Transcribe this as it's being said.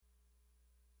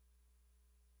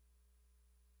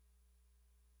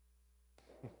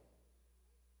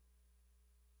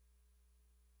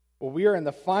Well, we are in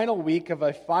the final week of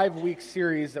a 5-week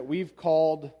series that we've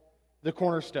called The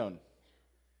Cornerstone.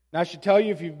 Now, I should tell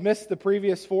you, if you've missed the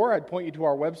previous 4, I'd point you to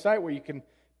our website where you can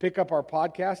pick up our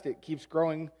podcast. It keeps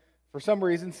growing. For some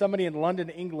reason, somebody in London,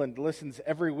 England listens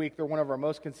every week. They're one of our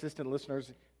most consistent listeners.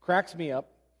 It cracks me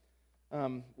up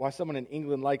why someone in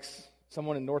England likes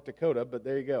someone in North Dakota, but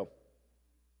there you go.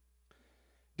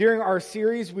 During our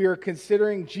series, we are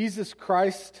considering Jesus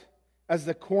Christ as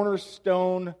the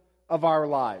cornerstone of our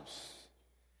lives.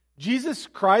 Jesus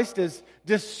Christ is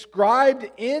described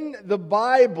in the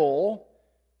Bible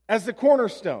as the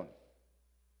cornerstone.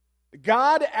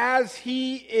 God as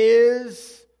He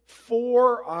is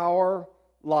for our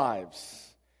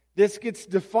lives. This gets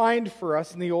defined for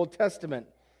us in the Old Testament.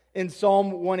 In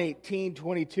Psalm 118,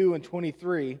 22, and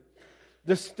 23,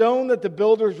 the stone that the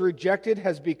builders rejected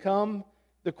has become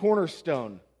the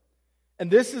cornerstone. And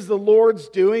this is the Lord's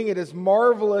doing. It is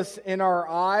marvelous in our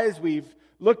eyes. We've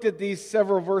looked at these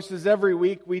several verses every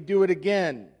week. We do it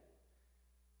again.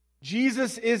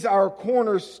 Jesus is our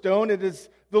cornerstone. It is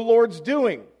the Lord's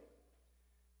doing.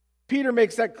 Peter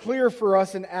makes that clear for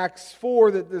us in Acts 4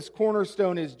 that this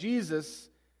cornerstone is Jesus,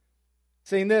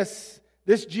 saying this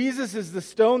Jesus is the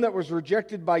stone that was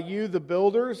rejected by you, the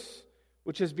builders,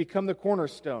 which has become the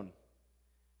cornerstone.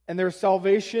 And there's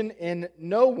salvation in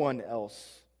no one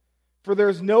else. For there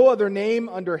is no other name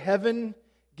under heaven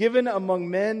given among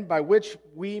men by which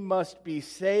we must be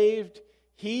saved.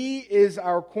 He is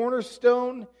our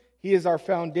cornerstone. He is our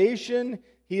foundation.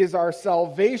 He is our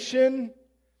salvation.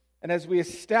 And as we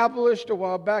established a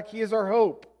while back, He is our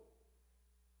hope.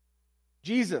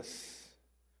 Jesus.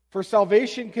 For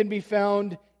salvation can be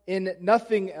found in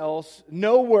nothing else,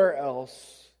 nowhere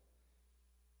else.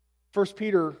 1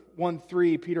 Peter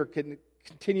 1:3, Peter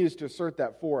continues to assert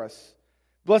that for us.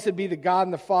 Blessed be the God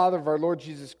and the Father of our Lord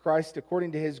Jesus Christ,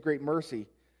 according to His great mercy.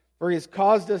 For He has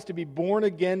caused us to be born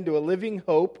again to a living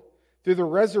hope through the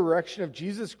resurrection of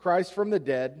Jesus Christ from the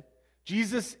dead.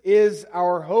 Jesus is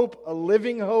our hope, a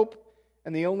living hope,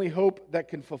 and the only hope that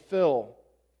can fulfill.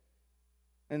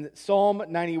 In Psalm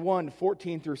 91,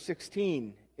 14 through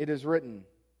 16, it is written,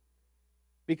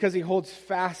 because He holds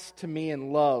fast to me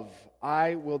in love,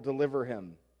 I will deliver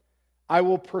Him. I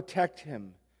will protect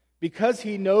Him. Because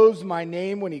He knows my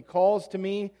name, when He calls to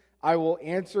me, I will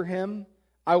answer Him.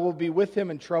 I will be with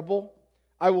Him in trouble.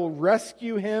 I will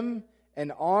rescue Him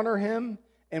and honor Him.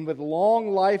 And with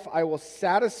long life I will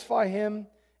satisfy Him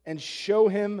and show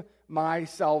Him my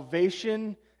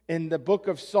salvation. In the book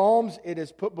of Psalms, it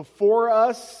is put before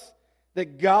us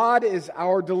that God is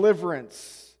our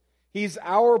deliverance. He's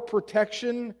our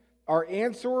protection, our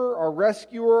answerer, our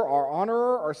rescuer, our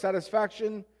honorer, our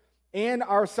satisfaction, and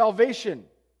our salvation.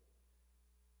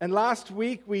 And last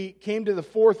week, we came to the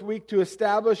 4th week to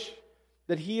establish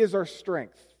that He is our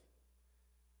strength.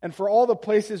 And for all the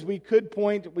places we could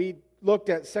point, we looked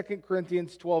at 2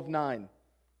 Corinthians 12:9,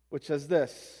 which says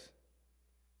this,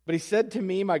 but He said to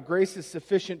me, my grace is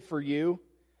sufficient for you,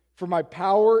 for my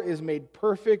power is made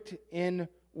perfect in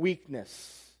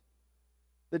weakness.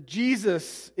 That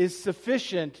Jesus is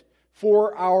sufficient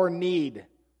for our need,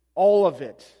 all of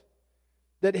it.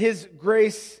 That His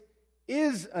grace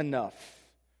is enough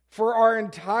for our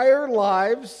entire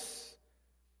lives,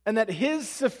 and that His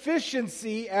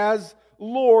sufficiency as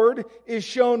Lord is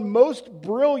shown most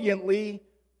brilliantly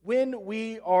when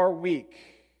we are weak.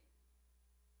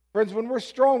 Friends, when we're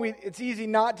strong, it's easy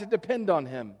not to depend on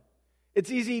Him.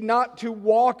 It's easy not to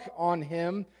walk on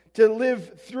Him, to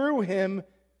live through Him.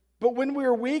 But when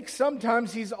we're weak,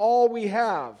 sometimes He's all we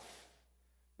have.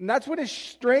 And that's when His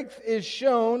strength is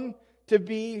shown to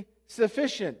be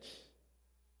sufficient.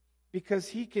 Because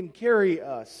He can carry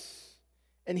us,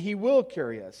 and He will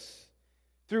carry us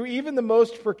through even the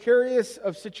most precarious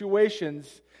of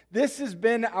situations. This has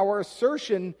been our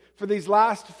assertion for these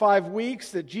last 5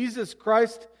 weeks, that Jesus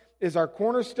Christ is our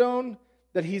cornerstone,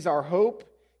 that He's our hope,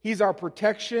 He's our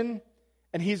protection,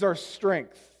 and He's our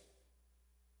strength.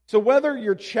 So whether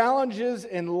your challenges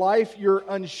in life, your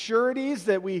unsureties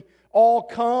that we all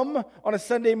come on a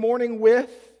Sunday morning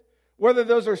with, whether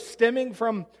those are stemming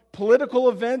from political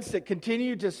events that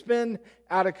continue to spin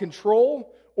out of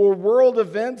control, or world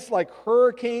events like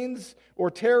hurricanes,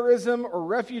 or terrorism, or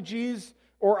refugees,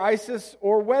 or ISIS,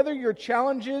 or whether your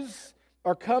challenges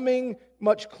are coming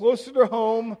much closer to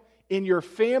home in your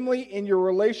family, in your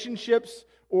relationships,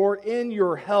 or in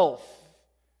your health,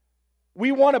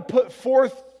 we want to put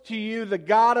forth to you the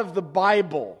God of the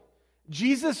Bible,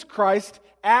 Jesus Christ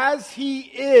as He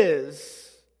is,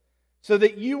 so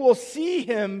that you will see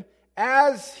Him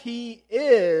as He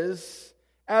is,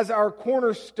 as our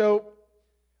cornerstone.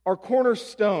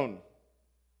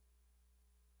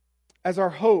 as our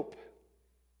hope,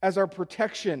 as our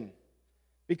protection.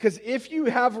 Because if you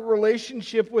have a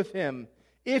relationship with Him,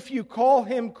 if you call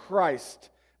Him Christ,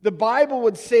 the Bible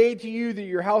would say to you that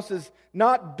your house is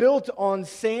not built on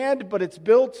sand, but it's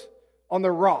built on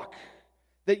the rock.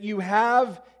 That you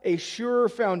have a sure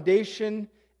foundation,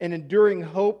 an enduring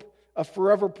hope, a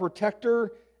forever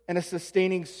protector, and a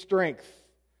sustaining strength.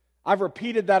 I've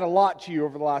repeated that a lot to you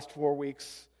over the last 4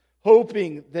 weeks,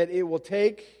 hoping that it will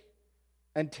take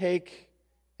and take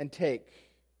and take.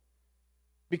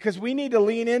 Because we need to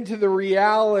lean into the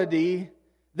reality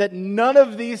that none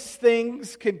of these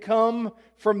things can come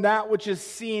from that which is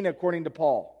seen, according to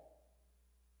Paul.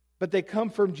 But they come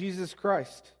from Jesus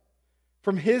Christ,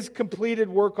 from His completed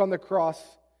work on the cross,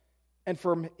 and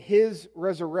from His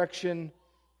resurrection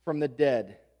from the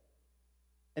dead.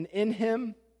 And in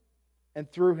Him and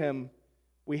through Him,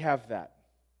 we have that.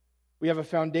 We have a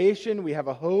foundation, we have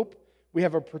a hope, we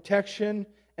have a protection,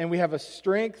 and we have a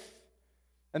strength.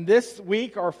 And this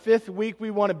week, our 5th week, we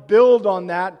want to build on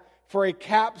that for a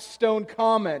capstone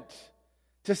comment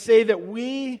to say that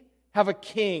we have a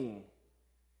King.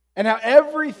 And how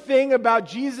everything about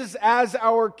Jesus as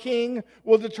our King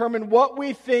will determine what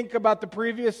we think about the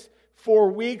previous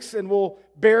 4 weeks, and we'll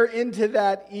bear into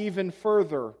that even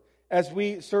further as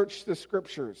we search the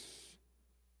Scriptures.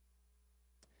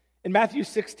 In Matthew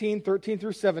 16, 13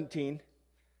 through 17,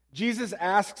 Jesus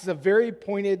asks a very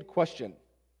pointed question.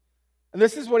 And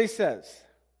this is what He says.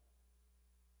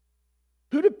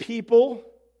 Who do people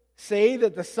say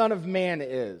that the Son of Man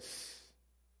is?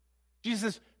 Jesus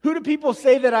says, who do people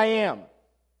say that I am?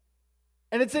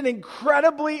 And it's an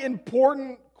incredibly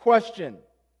important question.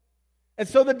 And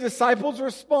so the disciples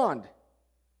respond.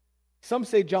 Some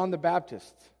say John the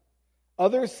Baptist.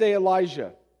 Others say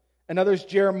Elijah. And others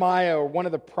Jeremiah or one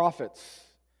of the prophets.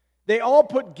 They all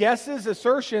put guesses,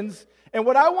 assertions. And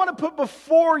what I want to put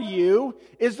before you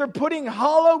is they're putting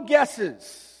hollow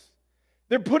guesses.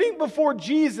 They're putting before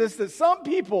Jesus that some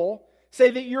people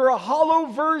say that you're a hollow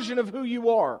version of who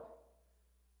you are.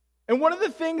 And one of the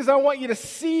things I want you to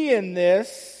see in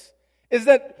this is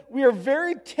that we are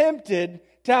very tempted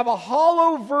to have a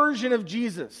hollow version of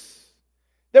Jesus.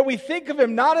 That we think of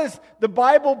Him not as the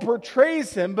Bible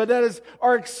portrays Him, but that as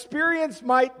our experience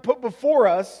might put before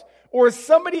us, or as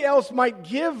somebody else might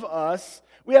give us.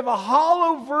 We have a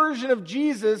hollow version of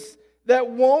Jesus that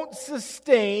won't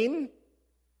sustain.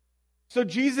 So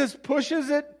Jesus pushes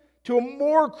it to a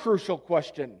more crucial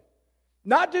question.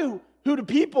 Not to who do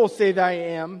people say that I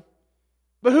am,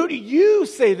 but who do you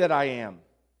say that I am?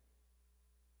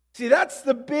 See, that's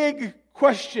the big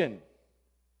question.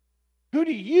 Who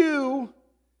do you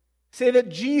say that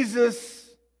Jesus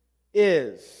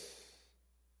is?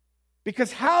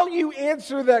 Because how you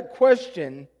answer that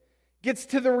question gets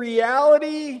to the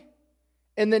reality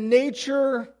and the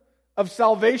nature of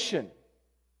salvation.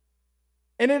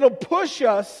 And it'll push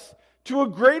us to a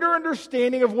greater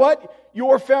understanding of what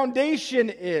your foundation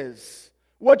is,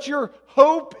 what your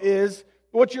hope is,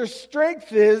 what your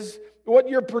strength is, what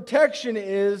your protection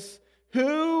is.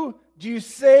 Who do you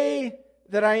say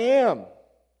that I am?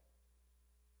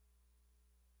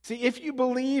 See, if you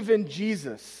believe in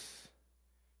Jesus,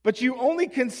 but you only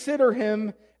consider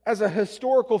Him as a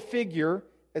historical figure,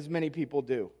 as many people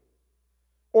do,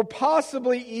 or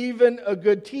possibly even a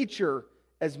good teacher,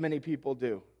 as many people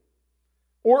do,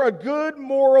 or a good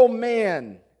moral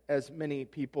man, as many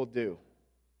people do,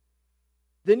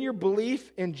 then your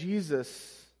belief in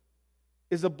Jesus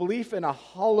is a belief in a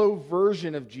hollow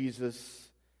version of Jesus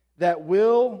that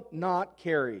will not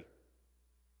carry.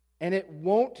 And it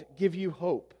won't give you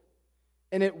hope.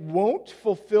 And it won't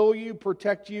fulfill you,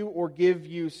 protect you, or give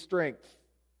you strength.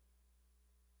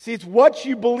 See, it's what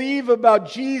you believe about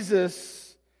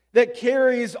Jesus that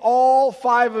carries all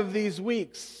 5 of these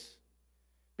weeks.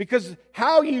 Because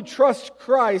how you trust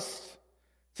Christ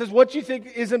says what you think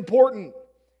is important.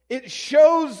 It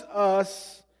shows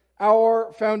us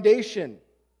our foundation.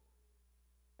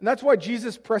 And that's why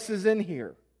Jesus presses in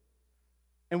here.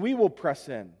 And we will press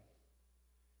in.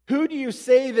 Who do you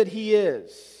say that He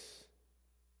is?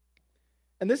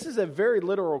 And this is a very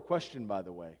literal question, by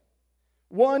the way.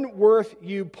 One worth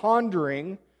you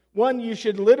pondering. One you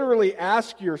should literally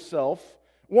ask yourself.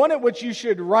 One at which you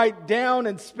should write down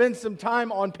and spend some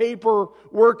time on paper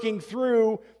working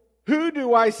through. Who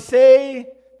do I say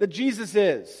that Jesus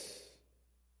is?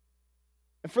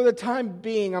 And for the time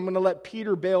being, I'm going to let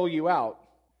Peter bail you out.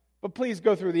 But please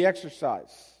go through the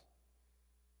exercise.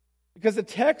 Because the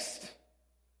text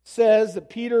says that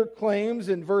Peter claims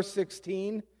in verse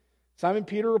 16, Simon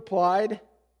Peter replied,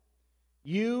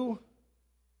 "You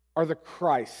are the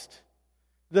Christ,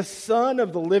 the Son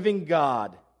of the living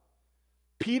God."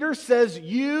 Peter says,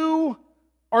 "You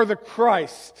are the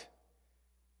Christ."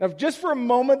 Now, just for a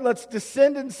moment, let's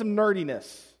descend in some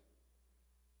nerdiness.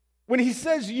 When he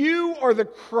says, "You are the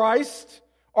Christ,"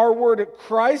 our word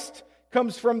Christ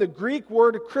comes from the Greek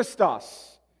word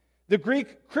Christos. The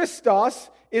Greek Christos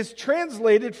is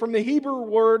translated from the Hebrew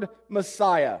word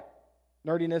Messiah.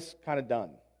 Nerdiness kind of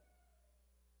done.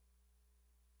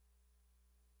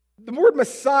 The word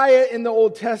Messiah in the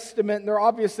Old Testament, and there are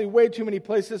obviously way too many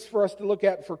places for us to look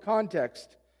at for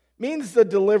context, means the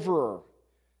deliverer,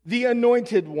 the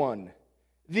anointed one,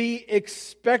 the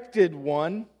expected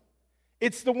one.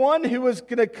 It's the one who is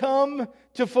going to come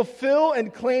to fulfill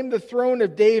and claim the throne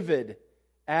of David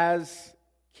as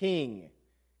king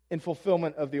in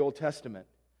fulfillment of the Old Testament.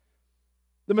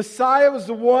 The Messiah was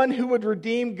the one who would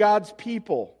redeem God's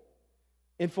people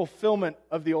in fulfillment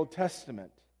of the Old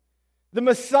Testament. The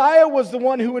Messiah was the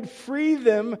one who would free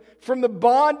them from the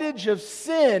bondage of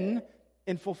sin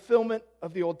in fulfillment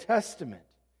of the Old Testament.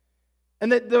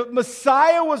 And that the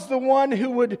Messiah was the one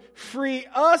who would free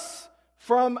us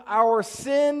from our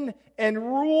sin and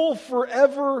rule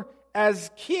forever as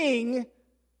king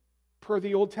per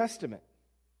the Old Testament.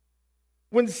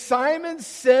 When Simon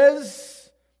says,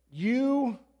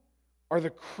 "You are the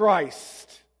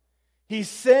Christ," he's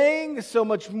saying so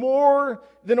much more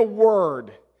than a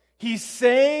word. He's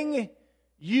saying,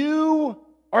 "You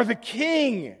are the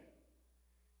king.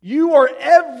 You are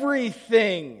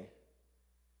everything."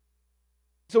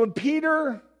 So when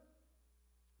Peter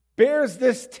bears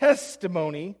this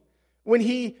testimony, when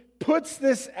he puts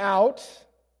this out,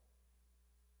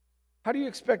 how do you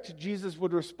expect Jesus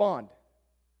would respond?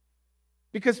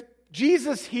 Because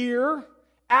Jesus here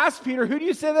asks Peter, "Who do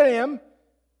you say that I am?"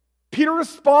 Peter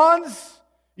responds,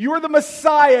 "You are the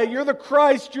Messiah, you're the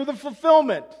Christ, you're the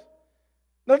fulfillment."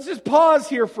 Now, let's just pause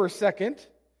here for a second.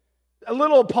 A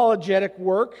little apologetic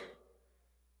work.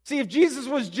 See, if Jesus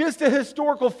was just a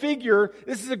historical figure,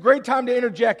 this is a great time to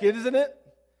interject, isn't it?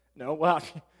 No, well,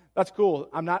 that's cool.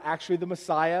 I'm not actually the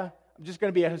Messiah. I'm just going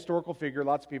to be a historical figure.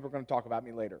 Lots of people are going to talk about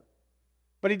me later.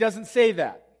 But he doesn't say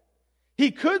that. He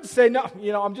could say, "No,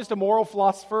 I'm just a moral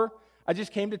philosopher. I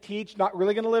just came to teach, not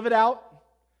really going to live it out.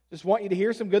 Just want you to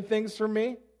hear some good things from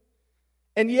me."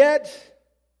 And yet,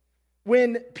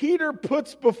 when Peter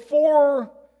puts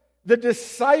before the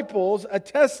disciples a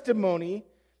testimony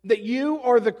that you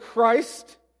are the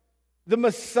Christ, the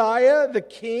Messiah, the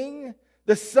King,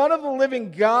 the Son of the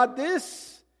living God,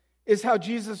 this is how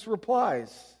Jesus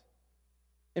replies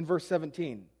in verse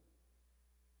 17.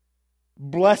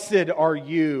 "Blessed are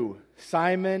you,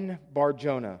 Simon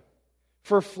Bar-Jonah,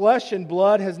 for flesh and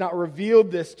blood has not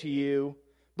revealed this to you,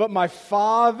 but my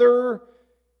Father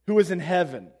who is in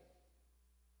heaven."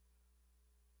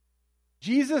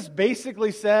 Jesus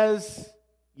basically says,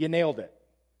 you nailed it.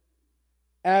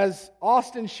 As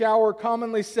Austin Shower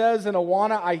commonly says in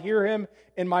Awana, I hear him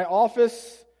in my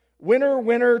office, "Winner,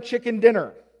 winner, chicken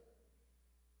dinner."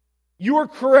 You are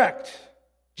correct.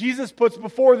 Jesus puts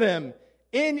before them,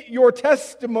 in your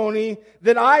testimony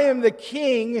that I am the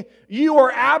king, you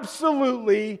are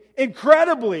absolutely,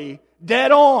 incredibly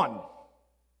dead on.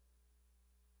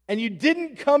 And you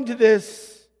didn't come to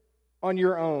this on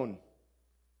your own.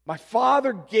 My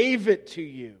Father gave it to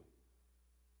you.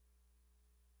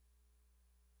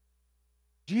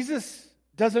 Jesus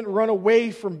doesn't run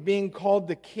away from being called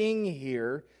the king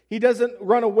here. He doesn't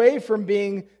run away from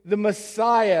being the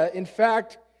Messiah. In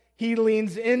fact, he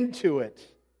leans into it.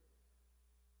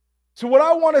 So what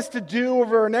I want us to do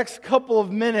over our next couple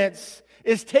of minutes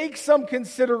is take some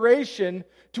consideration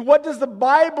to what does the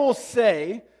Bible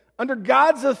say under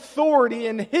God's authority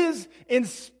and His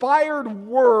inspired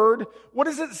word. What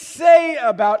does it say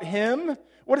about Him?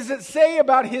 What does it say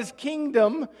about His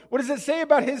kingdom? What does it say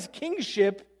about His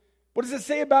kingship? What does it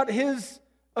say about His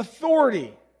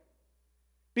authority?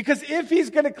 Because if He's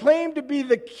going to claim to be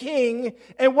the king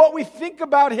and what we think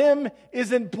about Him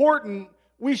is important,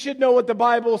 we should know what the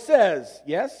Bible says.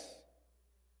 Yes?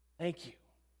 Thank you.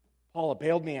 Paula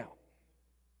bailed me out.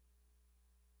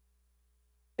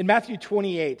 In Matthew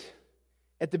 28,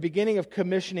 at the beginning of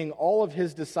commissioning all of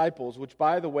His disciples, which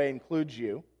by the way includes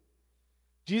you,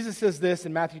 Jesus says this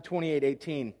in Matthew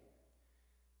 28:18.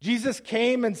 Jesus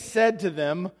came and said to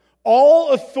them,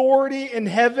 "All authority in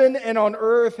heaven and on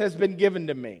earth has been given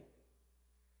to me."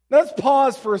 Now let's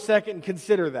pause for a second and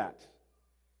consider that.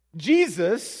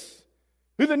 Jesus,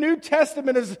 who the New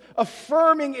Testament is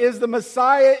affirming is the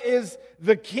Messiah, is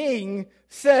the King,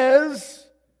 says,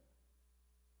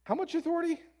 how much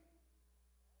authority?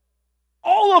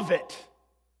 All of it.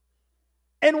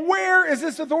 And where is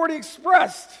this authority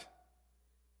expressed?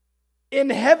 In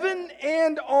heaven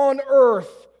and on earth.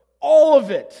 All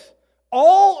of it.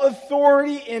 all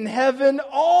authority in heaven,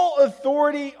 all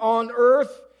authority on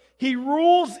earth. He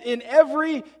rules in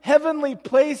every heavenly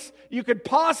place you could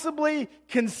possibly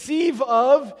conceive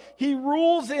of. He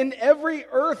rules in every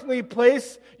earthly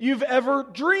place you've ever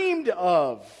dreamed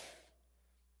of.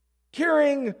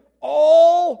 Carrying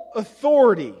all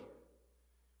authority,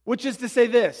 which is to say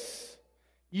this: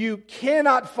 you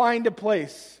cannot find a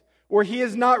place where he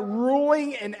is not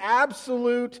ruling in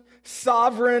absolute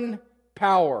sovereign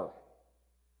power.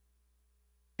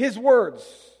 His words,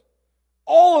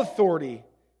 all authority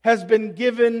has been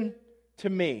given to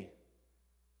me.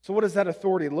 So what does that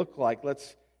authority look like?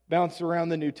 Let's bounce around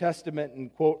the New Testament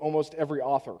and quote almost every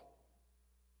author.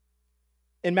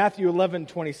 In Matthew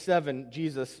 11:27,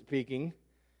 Jesus speaking,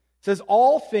 says,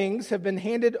 "All things have been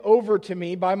handed over to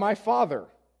me by my Father.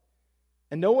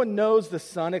 And no one knows the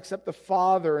Son except the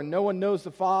Father, and no one knows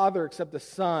the Father except the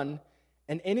Son,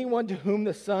 and anyone to whom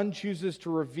the Son chooses to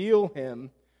reveal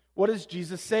him." What does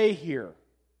Jesus say here?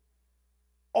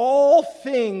 All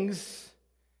things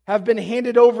have been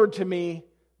handed over to me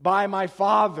by my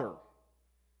Father.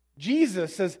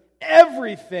 Jesus says,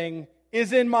 everything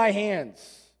is in my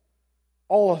hands.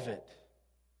 All of it.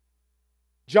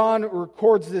 John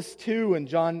records this too in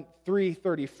John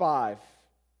 3:35.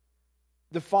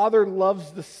 The Father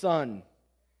loves the Son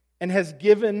and has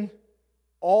given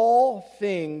all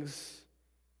things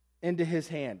into his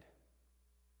hand.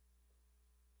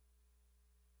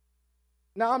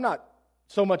 Now, I'm not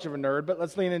so much of a nerd, but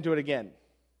let's lean into it again.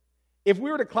 If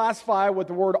we were to classify what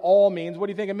the word all means, what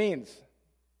do you think it means?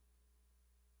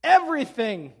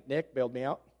 Everything. Nick bailed me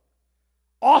out.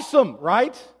 Awesome,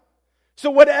 right? So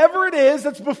whatever it is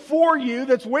that's before you,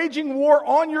 that's waging war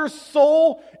on your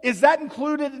soul, is that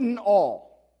included in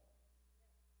all?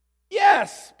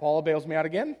 Yes. Paula bails me out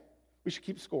again. We should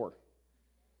keep score.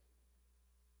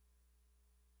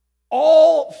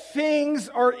 All things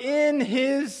are in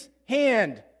his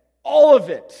hand. All of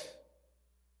it.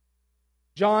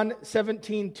 John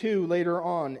 17:2, later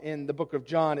on in the book of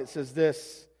John, it says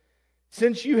this: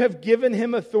 "Since you have given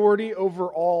him authority over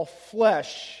all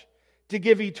flesh, to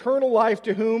give eternal life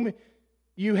to whom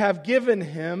you have given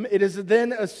him," it is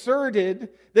then asserted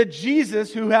that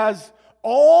Jesus, who has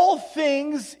all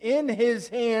things in his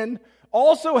hand,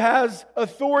 also has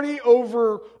authority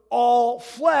over all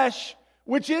flesh,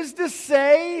 which is to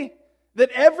say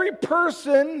that every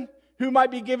person who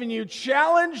might be giving you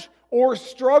challenge or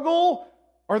struggle,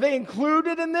 are they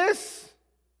included in this?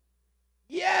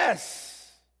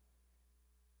 Yes.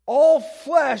 All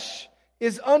flesh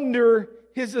is under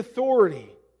his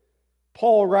authority.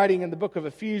 Paul, writing in the book of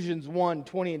Ephesians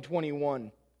 1:20 and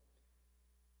 21,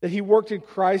 that he worked in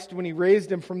Christ when he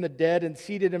raised him from the dead and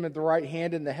seated him at the right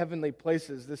hand in the heavenly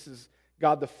places. This is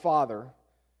God the Father.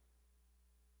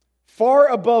 "Far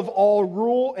above all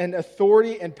rule and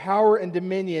authority and power and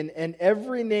dominion and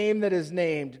every name that is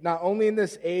named, not only in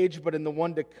this age but in the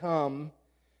one to come."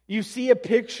 You see a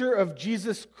picture of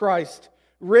Jesus Christ,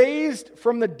 raised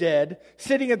from the dead,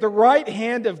 sitting at the right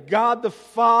hand of God the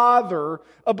Father,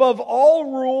 above all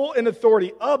rule and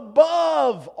authority,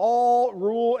 above all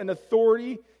rule and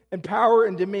authority and power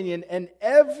and dominion, and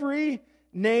every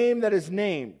name that is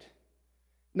named,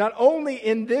 not only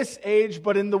in this age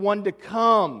but in the one to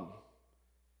come.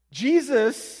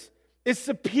 Jesus is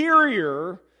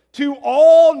superior to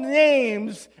all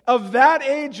names of that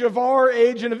age, of our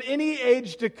age, and of any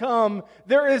age to come.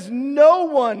 There is no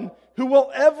one who will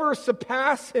ever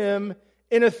surpass him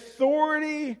in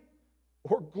authority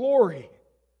or glory.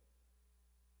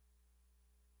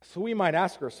 So we might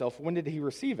ask ourselves, when did he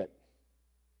receive it?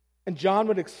 And John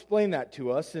would explain that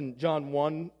to us in John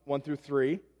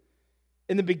 1:1-3.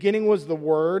 "In the beginning was the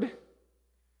Word,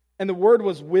 and the Word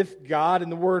was with God,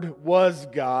 and the Word was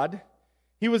God.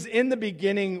 He was in the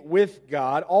beginning with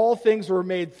God. All things were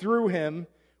made through him.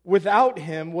 Without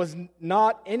him was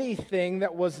not anything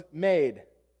that was made."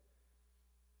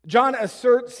 John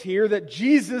asserts here that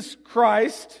Jesus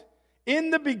Christ in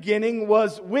the beginning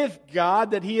was with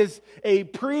God, that he is a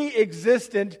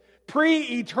pre-existent,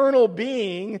 pre-eternal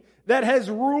being that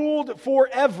has ruled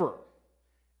forever.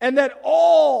 And that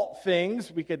all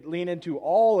things, we could lean into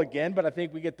all again, but I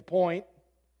think we get the point.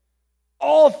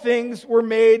 All things were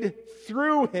made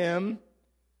through him,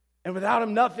 and without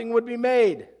him nothing would be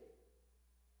made.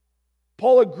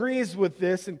 Paul agrees with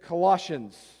this in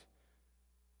Colossians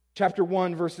chapter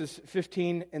 1, verses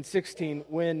 15 and 16,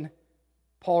 when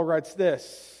Paul writes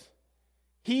this: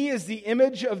 "He is the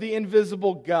image of the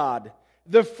invisible God,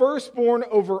 the firstborn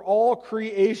over all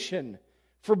creation.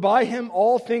 For by him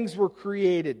all things were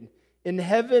created, in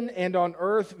heaven and on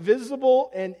earth, visible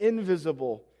and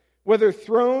invisible, whether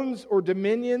thrones or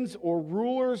dominions or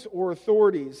rulers or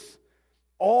authorities.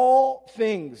 All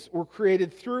things were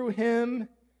created through him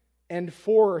and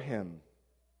for him.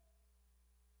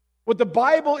 What the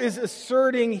Bible is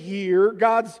asserting here,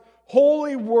 God's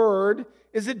holy word,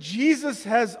 is that Jesus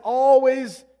has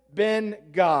always been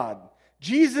God.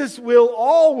 Jesus will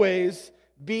always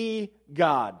be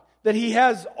God. That he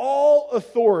has all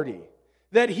authority.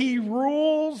 That he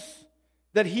rules.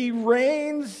 That he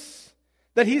reigns.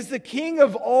 That he's the King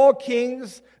of all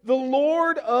kings. The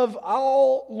Lord of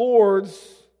all lords.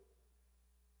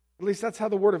 At least that's how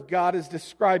the Word of God is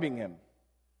describing him.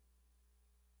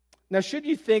 Now, should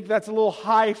you think that's a little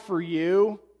high for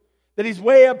you, that he's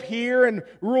way up here and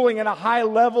ruling at a high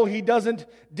level, he doesn't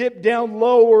dip down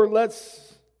lower,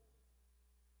 let's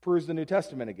peruse the New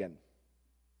Testament again.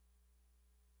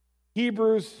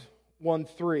 Hebrews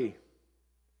 1:3.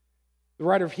 The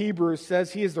writer of Hebrews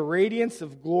says, he is the radiance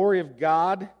of glory of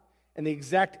God and the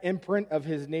exact imprint of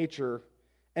his nature,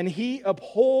 and he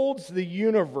upholds the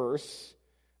universe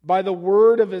by the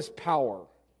word of his power.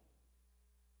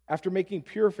 After making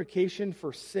purification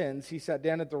for sins, he sat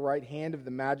down at the right hand of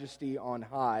the Majesty on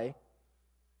high.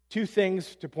 Two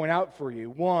things to point out for you.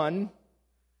 One,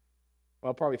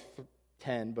 well, probably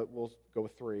 10, but we'll go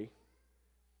with 3.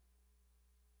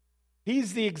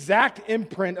 He's the exact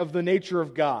imprint of the nature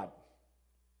of God.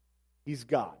 He's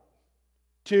God.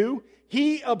 2,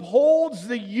 he upholds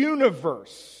the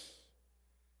universe.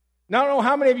 Now, I don't know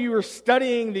how many of you are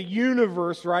studying the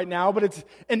universe right now, but it's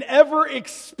an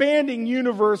ever-expanding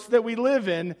universe that we live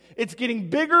in. It's getting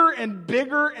bigger and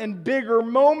bigger and bigger,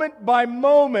 moment by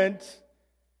moment,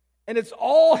 and it's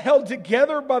all held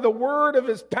together by the word of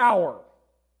his power.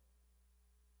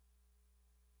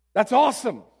 That's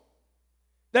awesome.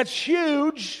 That's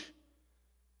huge.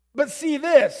 But see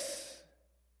this.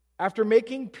 After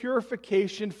making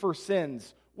purification for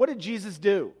sins, what did Jesus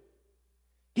do?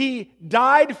 He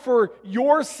died for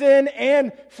your sin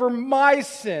and for my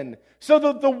sin, so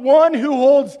that the one who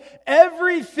holds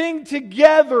everything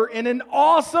together in an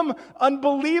awesome,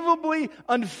 unbelievably,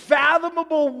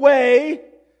 unfathomable way,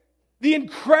 the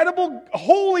incredible,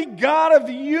 holy God of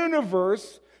the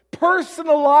universe,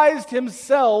 personalized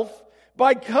himself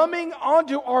by coming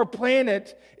onto our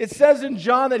planet. It says in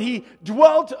John that he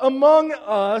dwelt among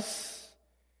us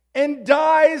and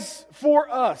dies for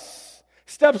us,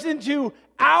 steps into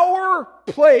our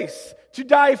place to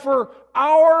die for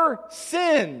our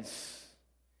sins.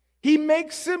 He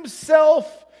makes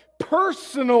himself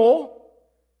personal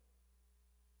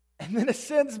and then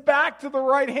ascends back to the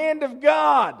right hand of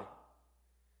God.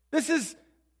 This is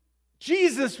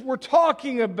Jesus we're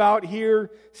talking about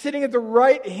here, sitting at the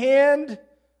right hand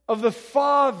of the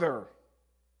Father.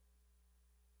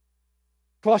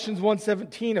 Colossians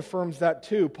 1:17 affirms that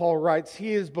too. Paul writes,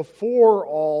 he is before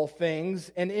all things,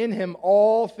 and in him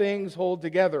all things hold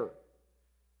together.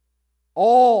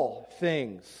 All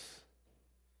things.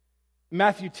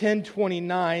 Matthew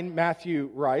 10:29,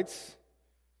 Matthew writes,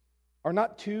 are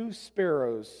not 2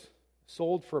 sparrows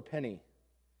sold for a penny,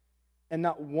 and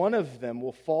not one of them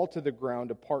will fall to the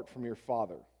ground apart from your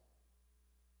Father.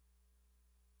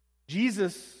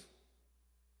 Jesus,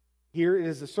 here it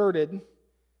is asserted,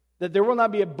 that there will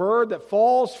not be a bird that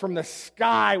falls from the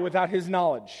sky without his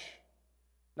knowledge.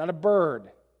 Not a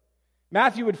bird.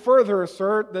 Matthew would further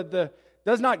assert that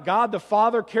does not God the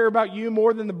Father care about you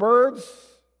more than the birds?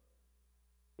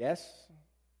 Yes.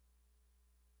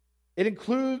 It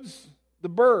includes the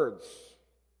birds.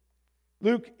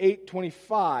 Luke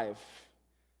 8:25,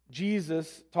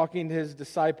 Jesus talking to his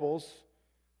disciples,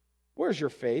 where's your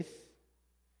faith?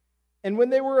 And when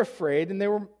they were afraid, and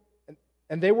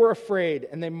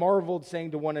they marveled,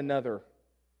 saying to one another,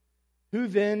 who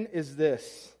then is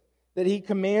this, that he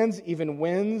commands even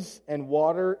winds and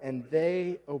water, and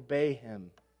they obey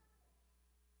him?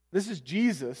 This is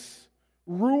Jesus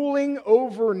ruling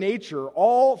over nature.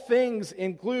 All things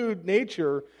include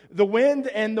nature, the wind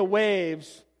and the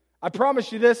waves. I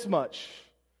promise you this much.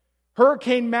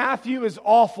 Hurricane Matthew is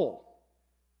awful,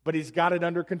 but he's got it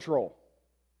under control.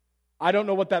 I don't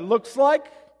know what that looks like.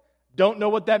 Don't know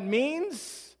what that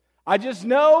means. I just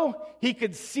know he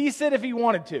could cease it if he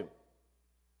wanted to,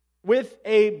 with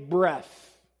a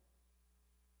breath.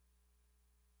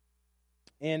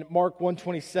 In Mark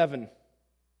 1:27, it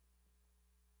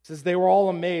says, they were all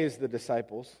amazed, the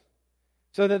disciples,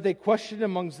 so that they questioned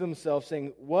amongst themselves,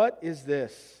 saying, what is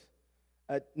this?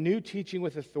 A new teaching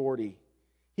with authority.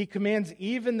 He commands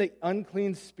even the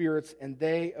unclean spirits, and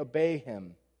they obey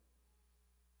him.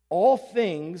 All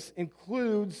things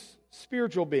includes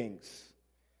spiritual beings.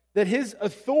 That his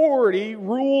authority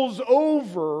rules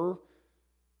over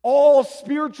all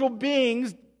spiritual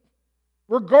beings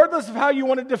regardless of how you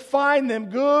want to define them,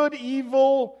 good,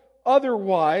 evil,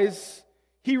 otherwise,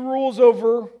 he rules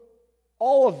over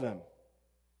all of them.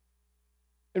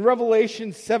 In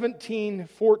Revelation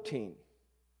 17:14,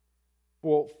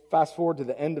 we'll fast forward to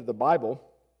the end of the Bible,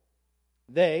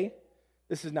 this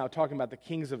is now talking about the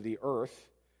kings of the earth,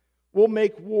 will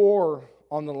make war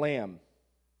on the Lamb,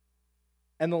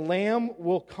 and the Lamb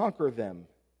will conquer them.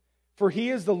 For he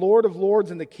is the Lord of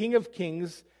lords and the King of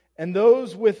kings, and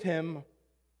those with him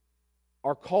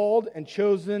are called and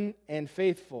chosen and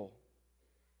faithful.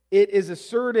 It is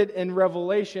asserted in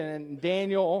Revelation and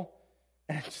Daniel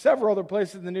and several other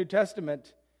places in the New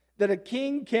Testament that a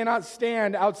king cannot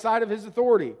stand outside of his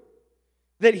authority,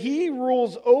 that he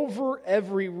rules over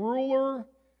every ruler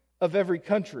of every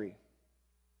country.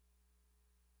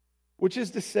 Which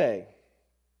is to say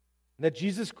that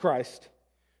Jesus Christ,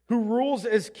 who rules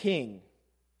as king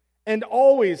and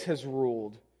always has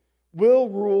ruled, will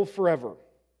rule forever.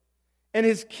 And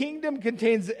his kingdom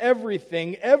contains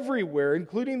everything, everywhere,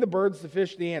 including the birds, the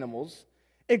fish, the animals,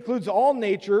 includes all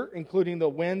nature, including the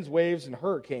winds, waves, and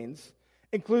hurricanes,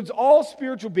 includes all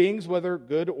spiritual beings, whether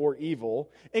good or evil,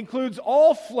 includes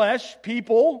all flesh,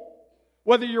 people,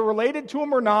 whether you're related to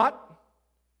them or not,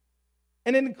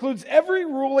 and it includes every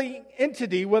ruling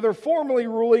entity, whether formally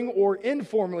ruling or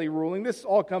informally ruling. This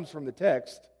all comes from the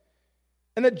text.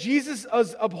 And that Jesus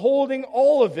is upholding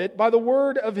all of it by the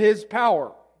word of his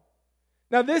power.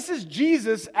 Now, this is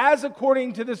Jesus as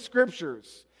according to the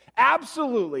Scriptures.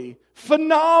 Absolutely,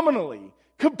 phenomenally,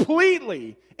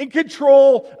 completely in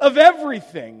control of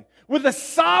everything, with a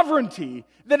sovereignty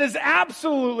that is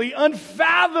absolutely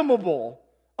unfathomable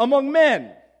among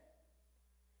men.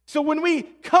 So when we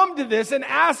come to this and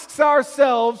ask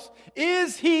ourselves,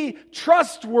 is he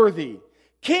trustworthy?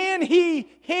 Can he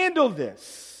handle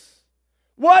this?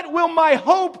 What will my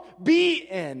hope be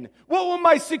in? What will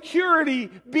my security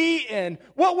be in?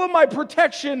 What will my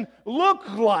protection look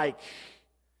like?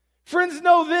 Friends,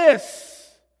 know this: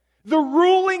 the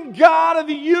ruling God of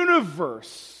the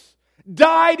universe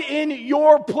died in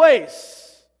your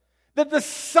place. That the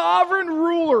sovereign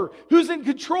ruler who's in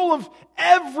control of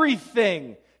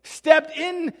everything stepped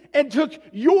in and took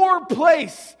your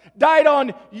place, died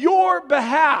on your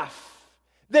behalf,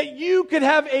 that you could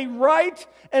have a right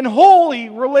and holy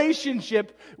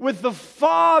relationship with the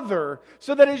Father,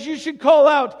 so that as you should call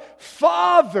out,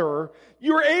 Father,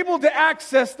 you're able to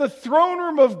access the throne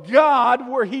room of God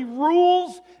where he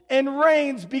rules and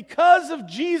reigns. Because of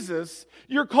Jesus,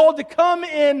 you're called to come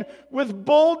in with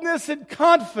boldness and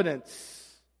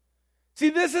confidence. See,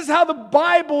 this is how the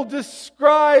Bible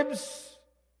describes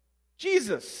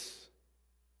Jesus.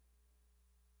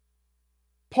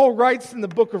 Paul writes in the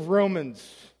book of Romans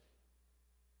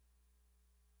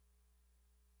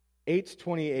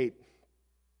 8:28,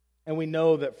 and we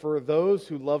know that for those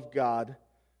who love God,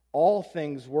 all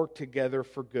things work together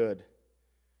for good,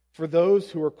 for those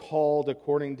who are called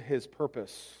according to his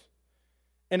purpose.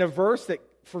 And a verse that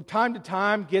from time to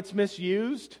time gets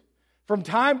misused, from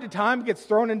time to time gets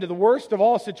thrown into the worst of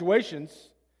all situations,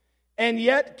 and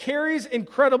yet carries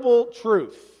incredible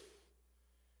truth.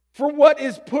 For what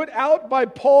is put out by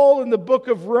Paul in the book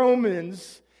of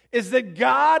Romans is that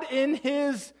God in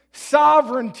his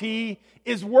sovereignty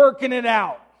is working it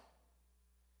out.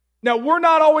 Now, we're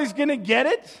not always going to get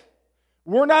it.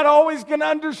 We're not always going to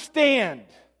understand.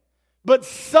 But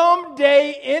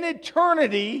someday in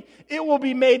eternity, it will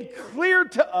be made clear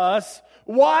to us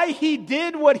why he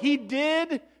did what he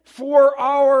did for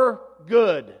our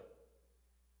good.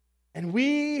 And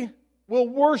we will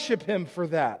worship him for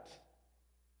that.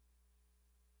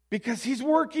 Because he's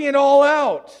working it all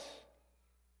out.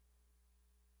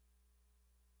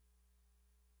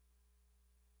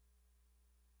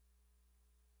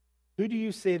 Who do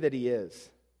you say that he is?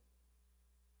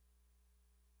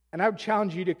 And I would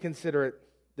challenge you to consider it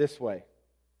this way: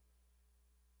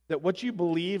 that what you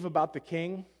believe about the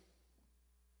king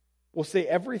will say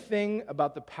everything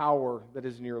about the power that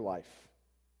is in your life.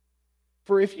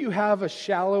 For if you have a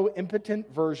shallow, impotent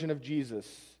version of Jesus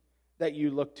that you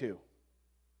look to,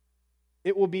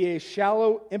 it will be a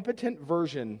shallow, impotent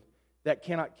version that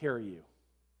cannot carry you.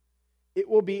 It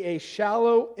will be a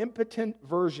shallow, impotent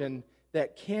version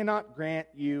that cannot grant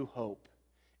you hope.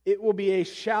 It will be a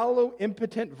shallow,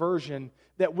 impotent version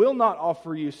that will not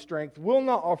offer you strength, will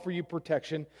not offer you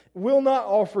protection, will not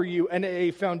offer you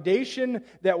a foundation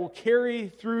that will carry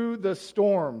through the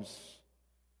storms.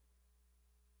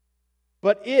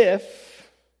 But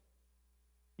if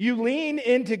you lean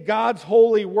into God's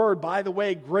holy word, by the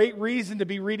way, great reason to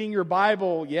be reading your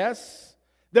Bible, yes?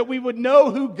 That we would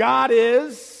know who God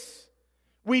is.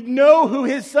 We'd know who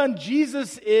his son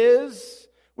Jesus is.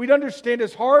 We'd understand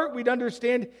his heart. We'd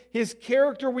understand his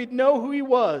character. We'd know who he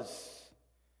was.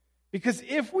 Because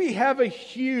if we have a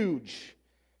huge,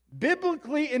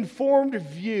 biblically informed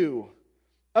view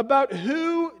about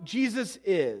who Jesus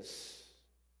is,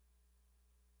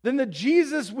 then the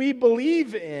Jesus we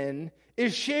believe in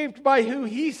is shaped by who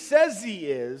he says he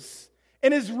is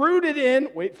and is rooted in,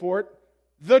 wait for it,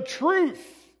 the truth,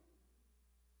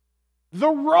 the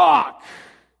rock.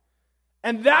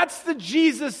 And that's the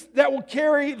Jesus that will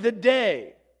carry the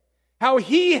day. How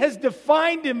he has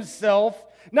defined himself,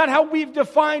 not how we've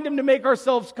defined him to make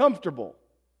ourselves comfortable.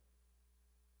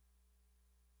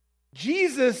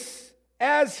 Jesus,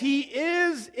 as he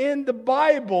is in the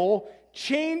Bible,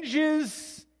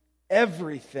 changes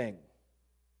everything.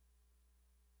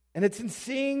 And it's in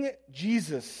seeing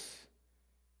Jesus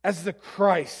as the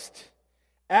Christ,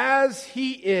 as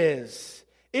he is.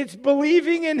 It's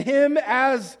believing in him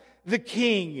as the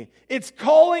King. It's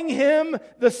calling him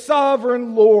the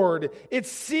sovereign Lord.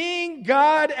 It's seeing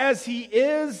God as he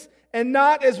is and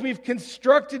not as we've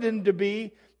constructed him to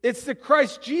be. It's the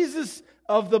Christ Jesus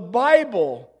of the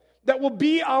Bible that will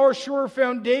be our sure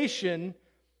foundation,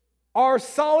 our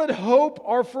solid hope,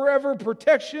 our forever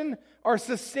protection, our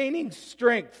sustaining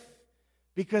strength.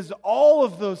 Because all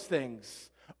of those things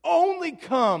only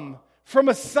come from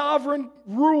a sovereign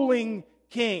ruling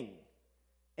king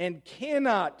and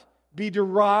cannot be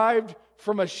derived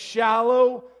from a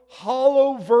shallow,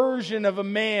 hollow version of a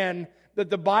man that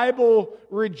the Bible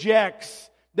rejects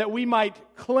that we might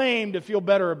claim to feel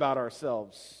better about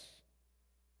ourselves.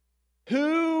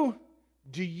 Who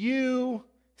do you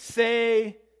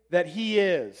say that he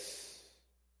is?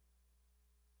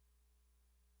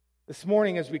 This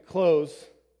morning as we close,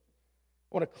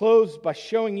 I want to close by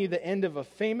showing you the end of a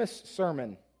famous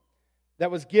sermon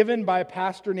that was given by a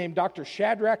pastor named Dr.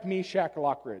 Shadrach Meshach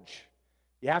Lockridge.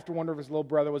 You have to wonder if his little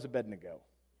brother was Abednego.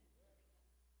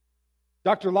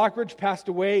 Dr. Lockridge passed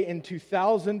away in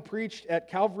 2000, preached at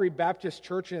Calvary Baptist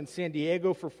Church in San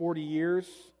Diego for 40 years.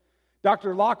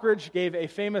 Dr. Lockridge gave a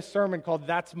famous sermon called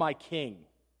That's My King.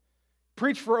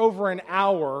 Preached for over an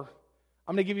hour.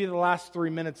 I'm going to give you the last 3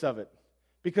 minutes of it.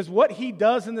 Because what he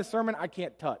does in this sermon, I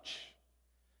can't touch.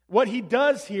 What he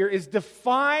does here is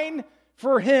define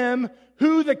for him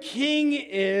who the king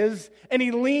is, and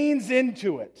he leans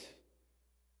into it.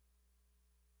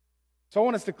 So I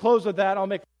want us to close with that. I'll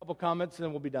make a couple comments and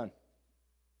then we'll be done.